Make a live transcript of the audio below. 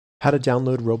how to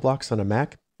download Roblox on a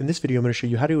Mac. In this video, I'm going to show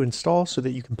you how to install so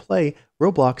that you can play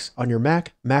Roblox on your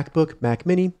Mac, MacBook, Mac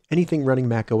Mini, anything running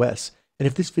Mac OS. And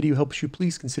if this video helps you,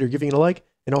 please consider giving it a like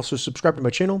and also subscribe to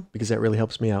my channel because that really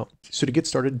helps me out. So to get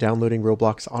started downloading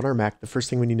Roblox on our Mac, the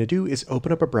first thing we need to do is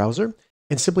open up a browser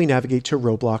and simply navigate to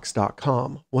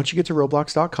roblox.com. Once you get to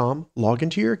roblox.com, log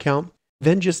into your account,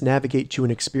 then just navigate to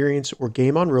an experience or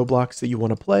game on Roblox that you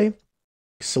want to play,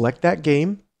 select that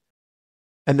game,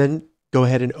 and then go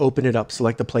ahead and open it up.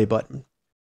 Select the play button.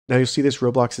 Now you'll see this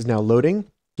Roblox is now loading.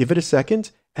 Give it a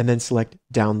second and then select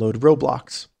download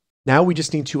Roblox. Now we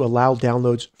just need to allow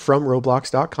downloads from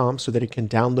roblox.com so that it can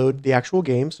download the actual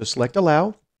game. So select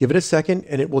allow, give it a second,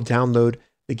 and it will download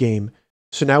the game.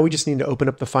 So now we just need to open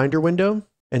up the Finder window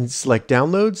and select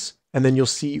downloads, and then you'll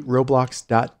see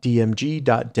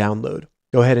roblox.dmg.download.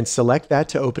 Go ahead and select that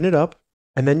to open it up.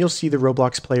 And then you'll see the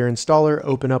Roblox Player Installer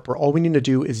open up, where all we need to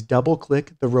do is double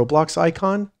click the Roblox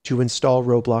icon to install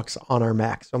Roblox on our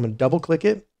Mac. So I'm going to double click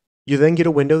it. You then get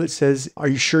a window that says, are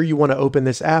you sure you want to open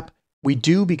this app? We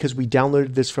do, because we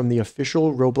downloaded this from the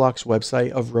official Roblox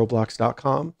website of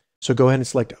roblox.com. So go ahead and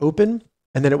select open,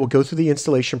 and then it will go through the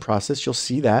installation process. You'll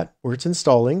see that where it's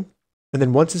installing. And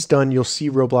then once it's done, you'll see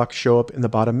Roblox show up in the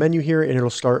bottom menu here, and it'll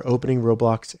start opening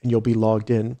Roblox and you'll be logged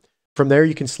in. From there,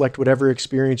 you can select whatever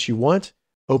experience you want.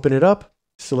 Open it up,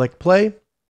 select play,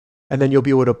 and then you'll be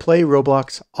able to play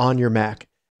Roblox on your Mac.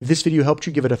 If this video helped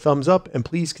you, give it a thumbs up, and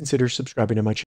please consider subscribing to my channel.